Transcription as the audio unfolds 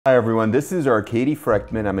Hi everyone, this is Arkady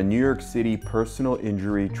Frekhtman. I'm a New York City personal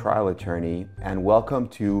injury trial attorney, and welcome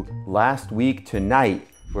to Last Week Tonight,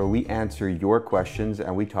 where we answer your questions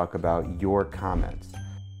and we talk about your comments.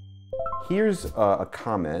 Here's a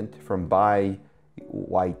comment from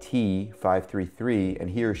YT533, and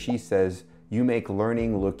he or she says, "You make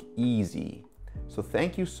learning look easy." So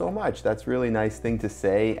thank you so much. That's a really nice thing to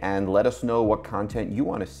say, and let us know what content you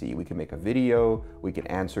want to see. We can make a video, we can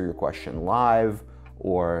answer your question live,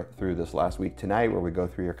 or through this Last Week Tonight where we go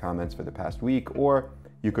through your comments for the past week, or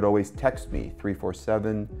you could always text me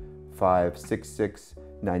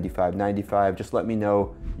 347-566-9595. Just let me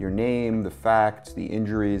know your name, the facts, the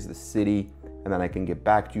injuries, the city, and then I can get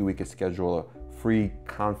back to you. We could schedule a free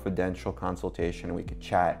confidential consultation and we could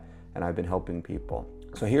chat, and I've been helping people.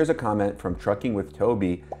 So here's a comment from Trucking with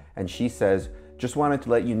Toby, and she says, "Just wanted to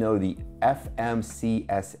let you know the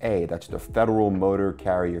FMCSA, that's the Federal Motor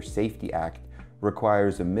Carrier Safety Act,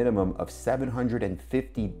 requires a minimum of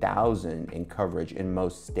 $750,000 in coverage in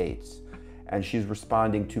most states." And she's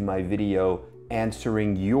responding to my video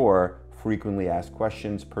answering your frequently asked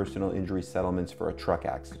questions, personal injury settlements for a truck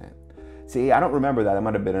accident. See, I don't remember that. It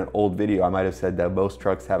might have been an old video. I might have said that most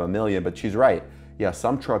trucks have $1 million, but she's right. Yeah,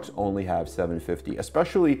 some trucks only have $750,000,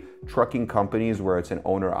 especially trucking companies where it's an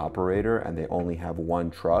owner-operator and they only have one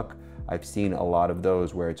truck. I've seen a lot of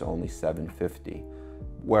those where it's only $750,000.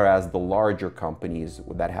 Whereas the larger companies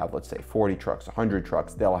that have, let's say, 40 trucks, 100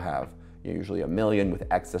 trucks, they'll have usually $1 million with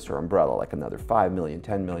excess or umbrella, like another 5 million,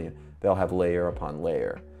 10 million. They'll have layer upon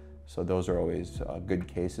layer. So those are always good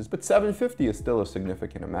cases, but $750,000 is still a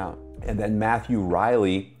significant amount. And then Matthew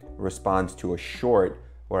Riley responds to a short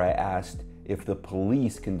where I asked if the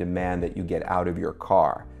police can demand that you get out of your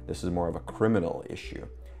car. This is more of a criminal issue.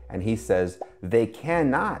 And he says, they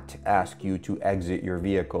cannot ask you to exit your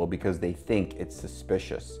vehicle because they think it's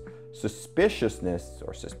suspicious. Suspiciousness,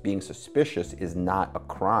 or being suspicious, is not a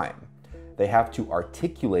crime. They have to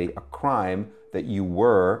articulate a crime that you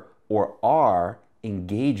were or are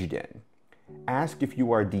engaged in. Ask if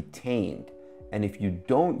you are detained, and if you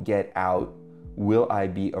don't get out, will I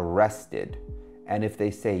be arrested? And if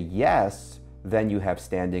they say yes, then you have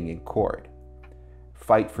standing in court.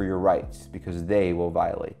 Fight for your rights because they will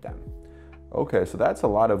violate them. Okay, so that's a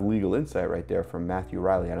lot of legal insight right there from Matthew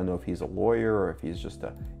Riley. I don't know if he's a lawyer or if he's just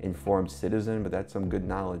an informed citizen, but that's some good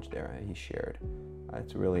knowledge there he shared.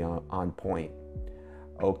 It's really on point.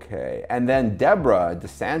 Okay, and then Deborah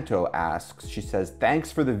DeSanto asks, she says,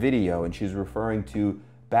 "Thanks for the video," and she's referring to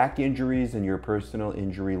back injuries and your personal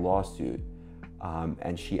injury lawsuit.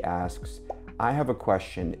 And she asks, "I have a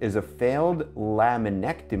question. Is a failed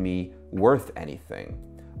laminectomy worth anything?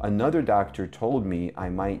 Another doctor told me I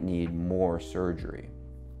might need more surgery."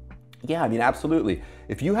 Yeah, I mean, absolutely.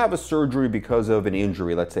 If you have a surgery because of an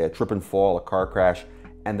injury, let's say a trip and fall, a car crash,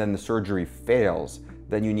 and then the surgery fails,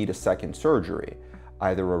 then you need a second surgery,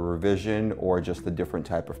 either a revision or just a different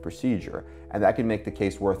type of procedure. And that can make the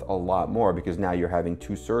case worth a lot more because now you're having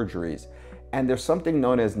two surgeries. And there's something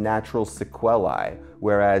known as natural sequelae,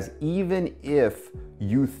 whereas even if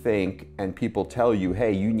you think and people tell you,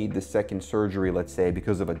 hey, you need the second surgery, let's say,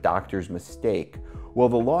 because of a doctor's mistake, well,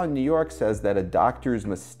 the law in New York says that a doctor's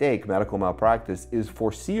mistake, medical malpractice, is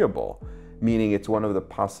foreseeable, meaning it's one of the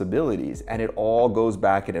possibilities, and it all goes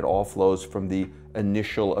back and it all flows from the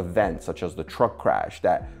initial event, such as the truck crash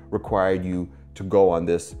that required you to go on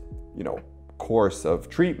this, course of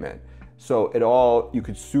treatment. So you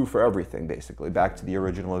could sue for everything, basically, back to the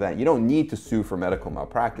original event. You don't need to sue for medical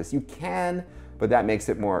malpractice. You can, but that makes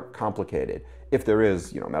it more complicated. If there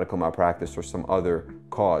is, medical malpractice or some other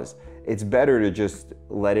cause, it's better to just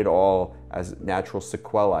let it all as natural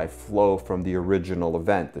sequelae flow from the original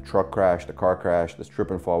event, the truck crash, the car crash, the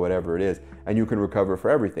trip and fall, whatever it is, and you can recover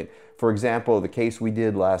for everything. For example, the case we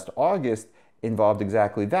did last August involved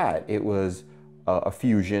exactly that. It was a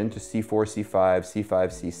fusion to C4, C5,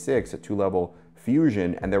 C5, C6, a two-level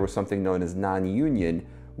fusion, and there was something known as non-union,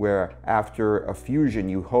 where after a fusion,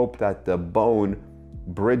 you hope that the bone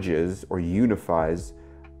bridges or unifies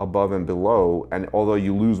above and below, and although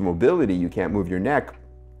you lose mobility, you can't move your neck,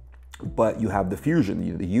 but you have the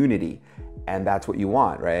fusion, the unity, and that's what you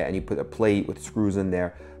want, right? And you put a plate with screws in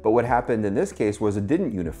there. But what happened in this case was it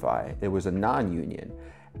didn't unify. It was a non-union.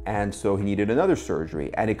 And so he needed another surgery,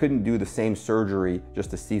 and he couldn't do the same surgery,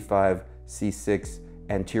 just a C5, C6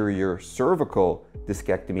 anterior cervical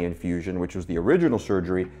discectomy and fusion, which was the original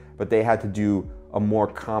surgery, but they had to do a more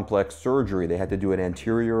complex surgery. They had to do an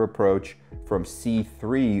anterior approach from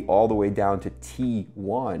C3 all the way down to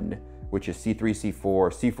T1, which is C3,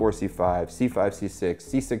 C4, C4, C5, C5, C6,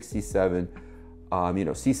 C6, C7,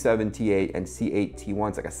 C7, T8, and C8, T1.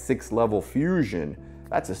 It's like a 6-level fusion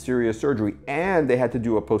That's a serious surgery. And they had to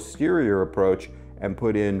do a posterior approach and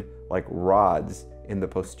put in like rods in the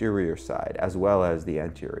posterior side as well as the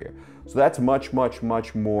anterior. So that's much, much,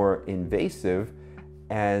 much more invasive,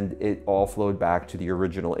 and it all flowed back to the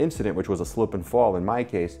original incident, which was a slip and fall in my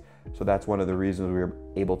case. So that's one of the reasons we were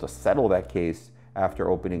able to settle that case after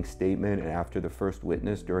opening statement and after the first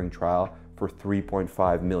witness during trial for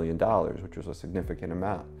 $3.5 million, which was a significant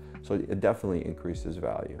amount. So it definitely increases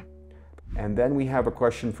value. And then we have a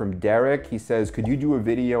question from Derek. He says, could you do a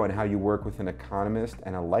video on how you work with an economist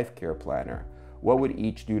and a life care planner? What would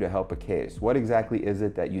each do to help a case? What exactly is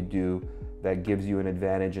it that you do that gives you an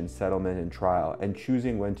advantage in settlement and trial, and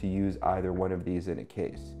choosing when to use either one of these in a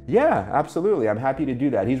case? Yeah, absolutely. I'm happy to do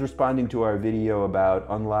that. He's responding to our video about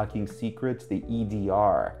unlocking secrets, the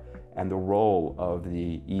EDR, and the role of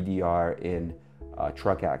the EDR in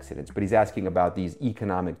truck accidents. But he's asking about these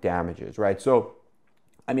economic damages, right? So,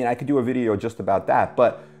 I mean, I could do a video just about that,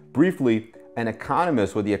 but briefly, an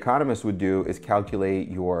economist, what the economist would do is calculate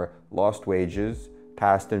your lost wages,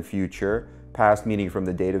 past and future, past meaning from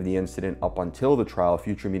the date of the incident up until the trial,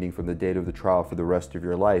 future meaning from the date of the trial for the rest of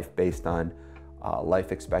your life based on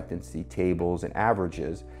life expectancy tables and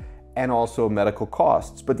averages, and also medical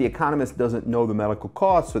costs. But the economist doesn't know the medical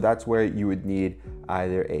costs, so that's where you would need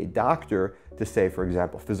either a doctor to say, for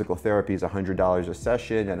example, physical therapy is $100 a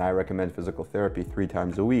session, and I recommend physical therapy 3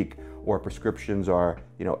 times a week, or prescriptions are,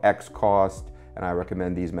 X cost, and I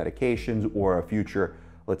recommend these medications, or a future,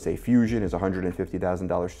 let's say fusion is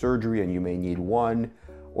 $150,000 surgery, and you may need one,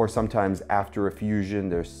 or sometimes after a fusion,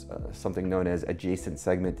 there's something known as adjacent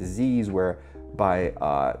segment disease, where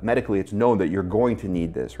by medically it's known that you're going to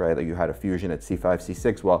need this, right? Like you had a fusion at C5,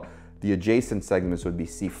 C6, well, the adjacent segments would be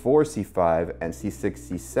C4, C5, and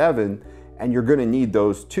C6, C7, and you're gonna need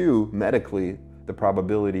those too medically. The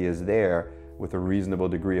probability is there with a reasonable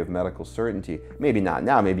degree of medical certainty. Maybe not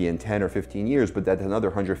now, maybe in 10 or 15 years, but that's another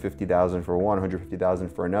 $150,000 for one,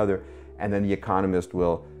 $150,000 for another, and then the economist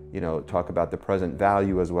will, talk about the present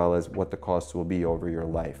value as well as what the costs will be over your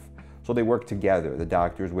life. So they work together, the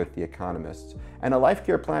doctors with the economists. And a life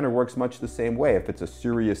care planner works much the same way. If it's a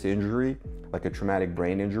serious injury, like a traumatic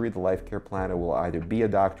brain injury, the life care planner will either be a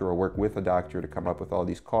doctor or work with a doctor to come up with all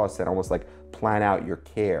these costs and almost like plan out your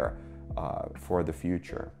care for the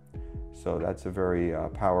future. So that's a very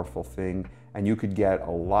powerful thing. And you could get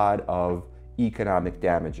a lot of economic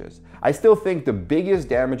damages. I still think the biggest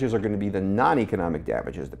damages are going to be the non-economic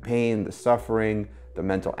damages, the pain, the suffering, the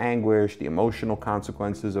mental anguish, the emotional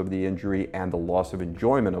consequences of the injury, and the loss of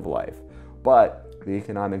enjoyment of life. But the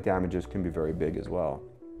economic damages can be very big as well.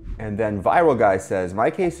 And then Viral Guy says,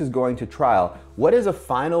 my case is going to trial. What is a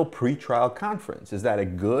final pre-trial conference? Is that a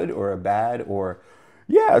good or a bad or...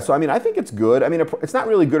 Yeah, so I mean, I think it's good. I mean, it's not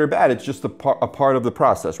really good or bad. It's just a part of the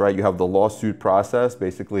process, right? You have the lawsuit process,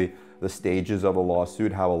 basically the stages of a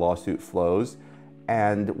lawsuit, how a lawsuit flows.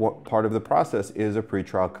 And what part of the process is a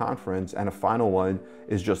pretrial conference, and a final one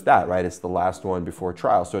is just that, right? It's the last one before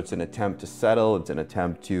trial. So it's an attempt to settle, it's an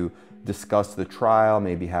attempt to discuss the trial,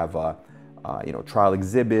 maybe have trial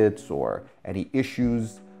exhibits or any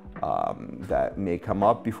issues that may come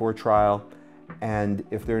up before trial. And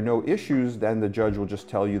if there are no issues, then the judge will just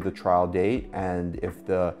tell you the trial date, and if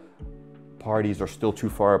the parties are still too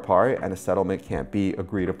far apart and a settlement can't be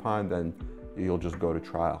agreed upon, then you'll just go to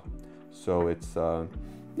trial. So it's,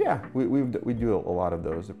 yeah, we do a lot of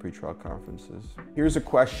those at pretrial conferences. Here's a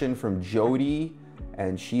question from Jody,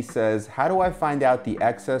 and she says, how do I find out the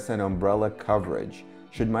excess and umbrella coverage?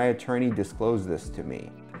 Should my attorney disclose this to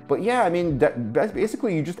me? But yeah, I mean,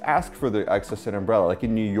 basically you just ask for the excess and umbrella. Like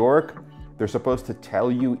in New York, they're supposed to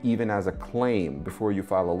tell you even as a claim before you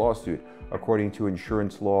file a lawsuit. According to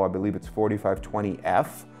insurance law, I believe it's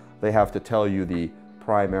 4520F, they have to tell you the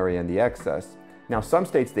primary and the excess. Now, some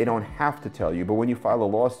states, they don't have to tell you, but when you file a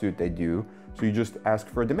lawsuit, they do. So you just ask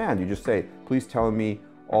for a demand. You just say, please tell me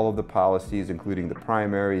all of the policies, including the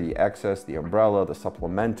primary, the excess, the umbrella, the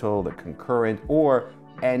supplemental, the concurrent, or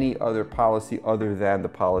any other policy other than the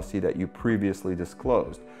policy that you previously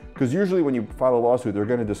disclosed. Because usually when you file a lawsuit, they're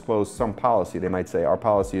going to disclose some policy. They might say, our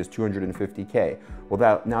policy is $250K.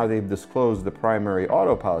 Well, now they've disclosed the primary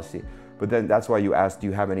auto policy. But then that's why you ask, do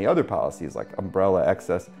you have any other policies like umbrella,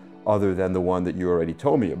 excess, other than the one that you already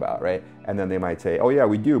told me about, right? And then they might say, oh yeah,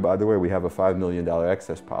 we do. By the way, we have a $5 million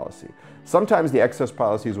excess policy. Sometimes the excess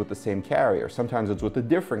policy is with the same carrier. Sometimes it's with a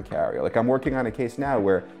different carrier. Like I'm working on a case now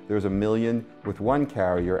where there's $1 million with one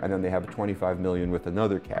carrier and then they have $25 million with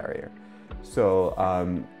another carrier.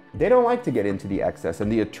 So they don't like to get into the excess,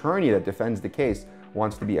 and the attorney that defends the case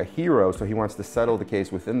wants to be a hero, so he wants to settle the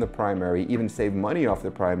case within the primary, even save money off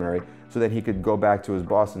the primary, so then he could go back to his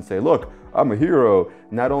boss and say, look, I'm a hero.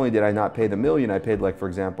 Not only did I not pay the million, I paid, like, for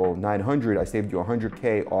example, 900, I saved you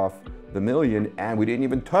 100K off the million, and we didn't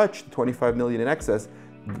even touch the 25 million in excess.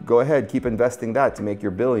 Go ahead, keep investing that to make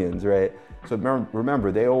your billions, right? So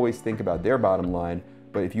remember, they always think about their bottom line,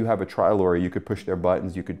 but if you have a trial lawyer, you could push their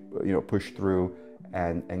buttons, you could, you know, push through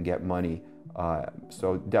and get money.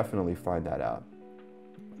 So definitely find that out.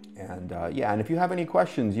 And yeah, and if you have any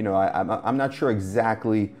questions, you know, I'm not sure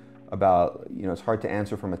exactly about, you know, it's hard to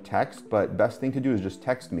answer from a text, but best thing to do is just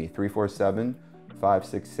text me,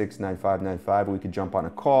 347-566-9595. We could jump on a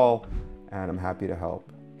call, and I'm happy to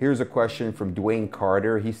help. Here's a question from Dwayne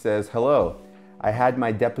Carter. He says, hello, I had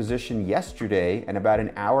my deposition yesterday, and about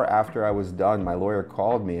an hour after I was done, my lawyer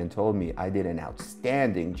called me and told me I did an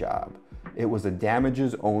outstanding job. It was a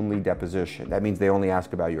damages only deposition. That means they only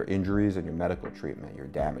ask about your injuries and your medical treatment, your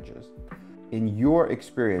damages. In your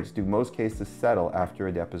experience, do most cases settle after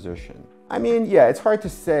a deposition? I mean, yeah, it's hard to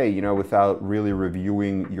say, you know, without really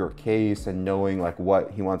reviewing your case and knowing like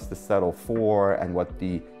what he wants to settle for and what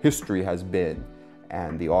the history has been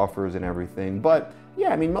and the offers and everything. But yeah,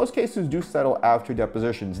 I mean, most cases do settle after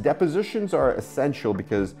depositions. Depositions are essential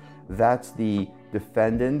because that's the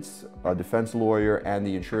defendant's, defense lawyer, and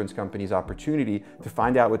the insurance company's opportunity to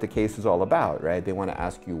find out what the case is all about, right? They want to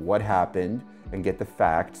ask you what happened and get the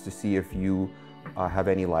facts to see if you have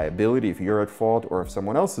any liability, if you're at fault, or if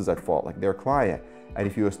someone else is at fault, like their client. And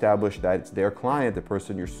if you establish that it's their client, the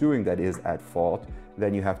person you're suing, that is at fault,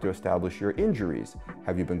 then you have to establish your injuries.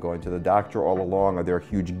 Have you been going to the doctor all along? Are there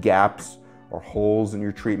huge gaps or holes in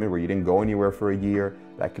your treatment where you didn't go anywhere for a year?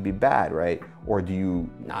 That could be bad, right? Or do you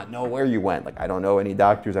not know where you went? Like, I don't know any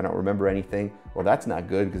doctors, I don't remember anything. Well, that's not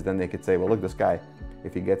good, because then they could say, well, look, this guy,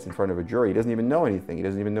 if he gets in front of a jury, he doesn't even know anything. He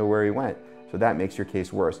doesn't even know where he went. So that makes your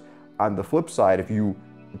case worse. On the flip side, if you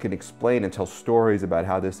can explain and tell stories about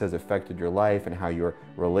how this has affected your life and how your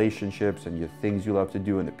relationships and your things you love to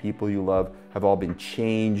do and the people you love have all been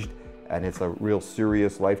changed, and it's a real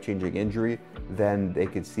serious life-changing injury, then they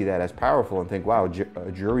could see that as powerful and think, wow,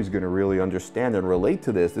 a jury's gonna really understand and relate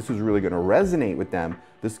to this. This is really gonna resonate with them.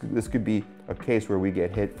 This could be a case where we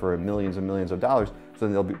get hit for millions and millions of dollars, so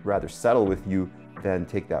then they'll rather settle with you than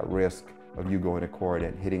take that risk of you going to court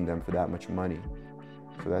and hitting them for that much money.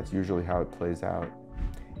 So that's usually how it plays out.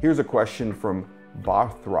 Here's a question from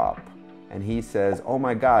Barthrop, and he says, oh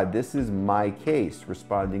my God, this is my case,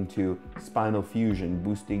 responding to spinal fusion,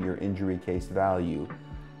 boosting your injury case value.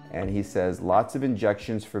 And he says, lots of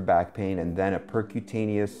injections for back pain, and then a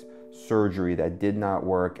percutaneous surgery that did not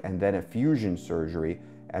work, and then a fusion surgery.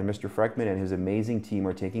 And Mr. Frekhtman and his amazing team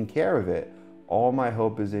are taking care of it. All my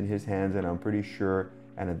hope is in his hands, and I'm pretty sure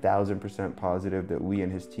and 1000% positive that we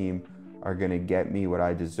and his team are gonna get me what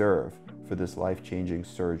I deserve for this life-changing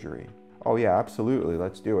surgery. Oh yeah, absolutely,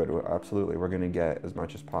 let's do it. Absolutely, we're gonna get as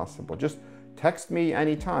much as possible. Just text me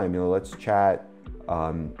anytime, you know, let's chat,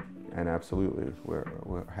 and absolutely,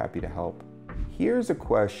 we're happy to help. Here's a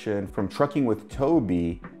question from Trucking with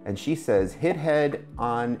Toby, and she says, hit head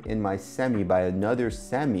on in my semi by another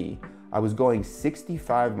semi. I was going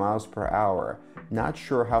 65 miles per hour. Not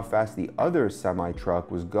sure how fast the other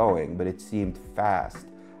semi-truck was going, but it seemed fast.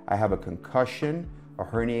 I have a concussion, a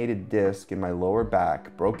herniated disc in my lower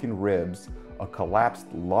back, broken ribs, a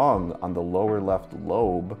collapsed lung on the lower left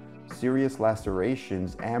lobe, serious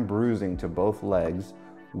lacerations and bruising to both legs,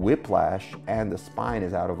 whiplash, and the spine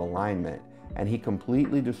is out of alignment. And he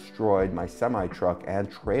completely destroyed my semi-truck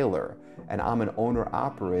and trailer. And I'm an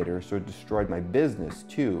owner-operator, so it destroyed my business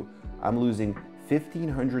too. I'm losing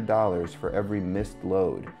 $1,500 for every missed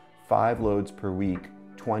load, 5 loads per week,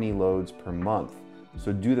 20 loads per month.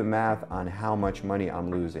 So do the math on how much money I'm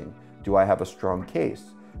losing. Do I have a strong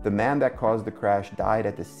case? The man that caused the crash died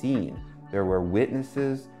at the scene. There were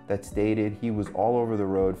witnesses that stated he was all over the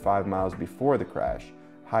road 5 miles before the crash.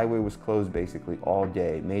 Highway was closed basically all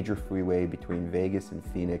day. Major freeway between Vegas and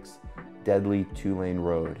Phoenix. Deadly 2-lane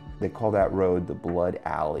road. They call that road the Blood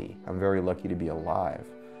Alley. I'm very lucky to be alive.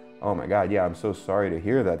 Oh my God, yeah, I'm so sorry to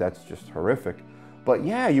hear that. That's just horrific. But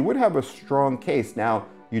yeah, you would have a strong case. Now,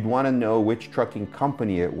 you'd want to know which trucking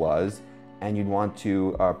company it was, and you'd want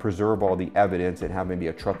to preserve all the evidence and have maybe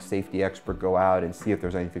a truck safety expert go out and see if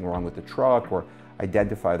there's anything wrong with the truck or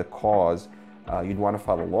identify the cause. You'd want to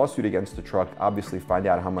file a lawsuit against the truck, obviously find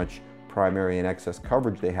out how much primary and excess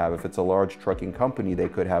coverage they have. If it's a large trucking company, they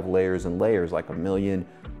could have layers and layers, like $1 million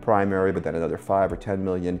primary, but then another 5 or 10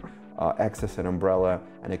 million excess and umbrella,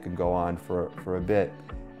 and it could go on for a bit.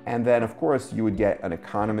 And then, of course, you would get an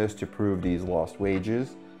economist to prove these lost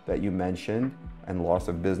wages that you mentioned, and loss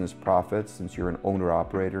of business profits since you're an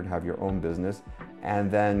owner-operator and have your own business.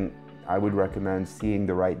 And then I would recommend seeing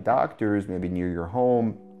the right doctors, maybe near your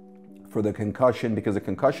home, for the concussion, because a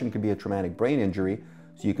concussion could be a traumatic brain injury.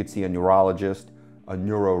 So you could see a neurologist, a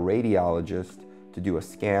neuroradiologist to do a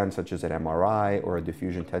scan such as an MRI or a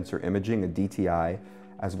diffusion tensor imaging, a DTI,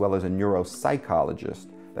 as well as a neuropsychologist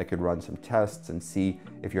that could run some tests and see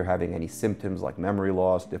if you're having any symptoms like memory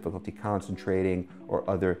loss, difficulty concentrating, or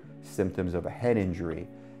other symptoms of a head injury.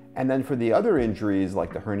 And then for the other injuries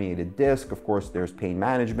like the herniated disc, of course, there's pain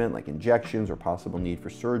management like injections or possible need for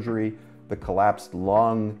surgery. The collapsed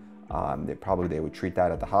lung, they would treat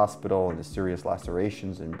that at the hospital, and the serious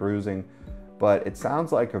lacerations and bruising. But it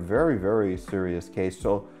sounds like a very, very serious case.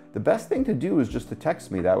 So the best thing to do is just to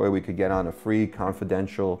text me. That way we could get on a free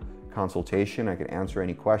confidential consultation. I could answer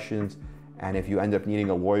any questions. And if you end up needing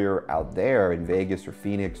a lawyer out there in Vegas or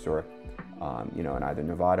Phoenix or in either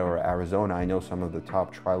Nevada or Arizona, I know some of the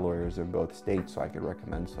top trial lawyers in both states, so I could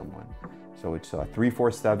recommend someone. So it's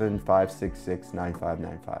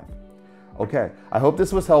 347-566-9595. Okay, I hope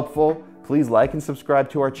this was helpful. Please like and subscribe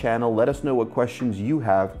to our channel. Let us know what questions you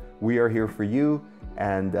have. We are here for you,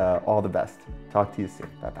 and all the best. Talk to you soon.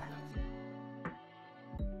 Bye-bye.